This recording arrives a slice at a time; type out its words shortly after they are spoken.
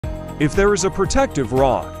if there is a protective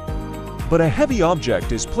rod. But a heavy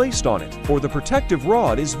object is placed on it or the protective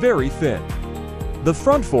rod is very thin. The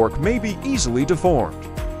front fork may be easily deformed.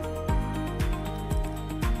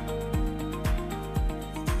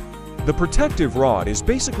 The protective rod is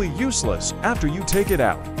basically useless after you take it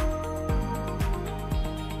out.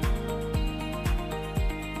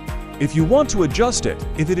 If you want to adjust it,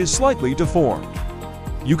 if it is slightly deformed,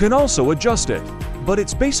 you can also adjust it, but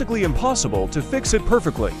it's basically impossible to fix it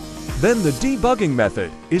perfectly. Then the debugging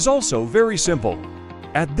method is also very simple.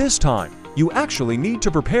 At this time, you actually need to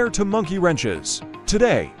prepare two monkey wrenches.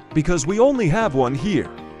 Today, because we only have one here,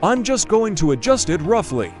 I'm just going to adjust it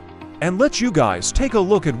roughly and let you guys take a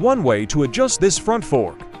look at one way to adjust this front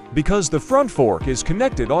fork, because the front fork is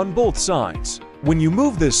connected on both sides. When you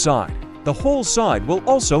move this side, the whole side will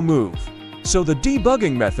also move. So the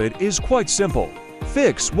debugging method is quite simple.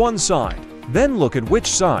 Fix one side, then look at which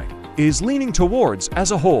side is leaning towards as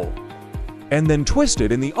a whole, and then twist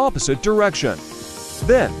it in the opposite direction.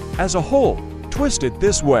 Then, as a whole, twist it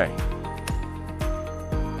this way.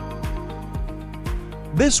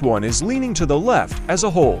 This one is leaning to the left as a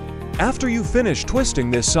whole. After you finish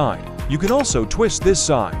twisting this side, you can also twist this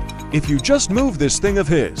side. If you just move this thing of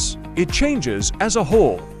his, it changes as a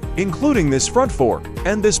whole, including this front fork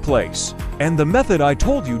and this place. And the method I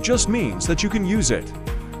told you just means that you can use it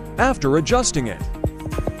after adjusting it.